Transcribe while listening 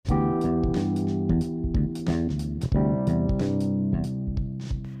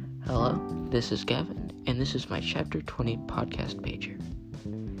this is Gavin, and this is my Chapter 20 podcast pager.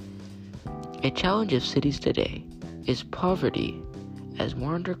 A challenge of cities today is poverty. As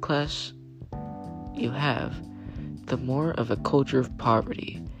more underclass you have, the more of a culture of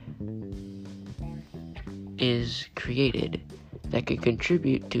poverty is created that could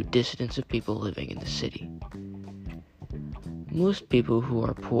contribute to dissidence of people living in the city. Most people who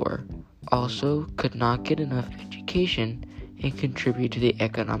are poor also could not get enough education and contribute to the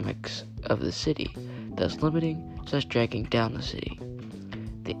economics of the city, thus dragging down the city.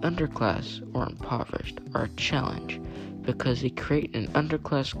 The underclass or impoverished are a challenge because they create an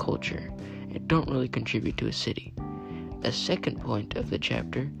underclass culture and don't really contribute to a city. A second point of the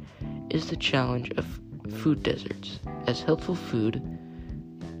chapter is the challenge of food deserts, as healthful food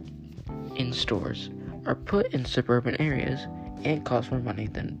in stores are put in suburban areas and cost more money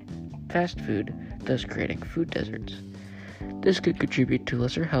than fast food, thus creating food deserts. This could contribute to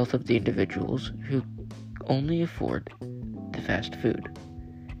lesser health of the individuals who only afford the fast food.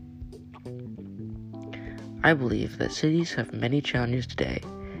 I believe that cities have many challenges today.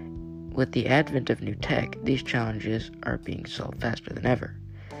 With the advent of new tech, these challenges are being solved faster than ever.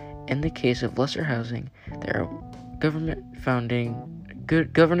 In the case of lesser housing, there are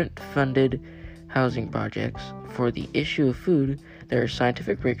government-funded housing projects. For the issue of food, there are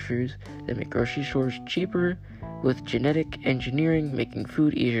scientific breakthroughs that make grocery stores cheaper, with genetic engineering making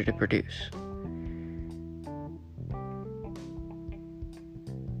food easier to produce.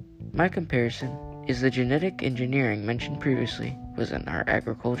 My comparison is the genetic engineering mentioned previously was in our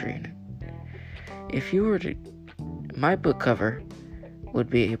agriculture unit. My book cover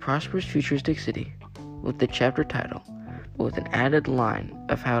would be a prosperous futuristic city with the chapter title, but with an added line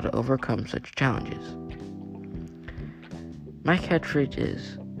of how to overcome such challenges. My catchphrase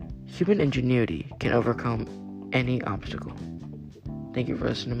is, human ingenuity can overcome any obstacle. Thank you for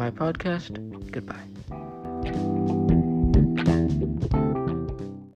listening to my podcast. Goodbye.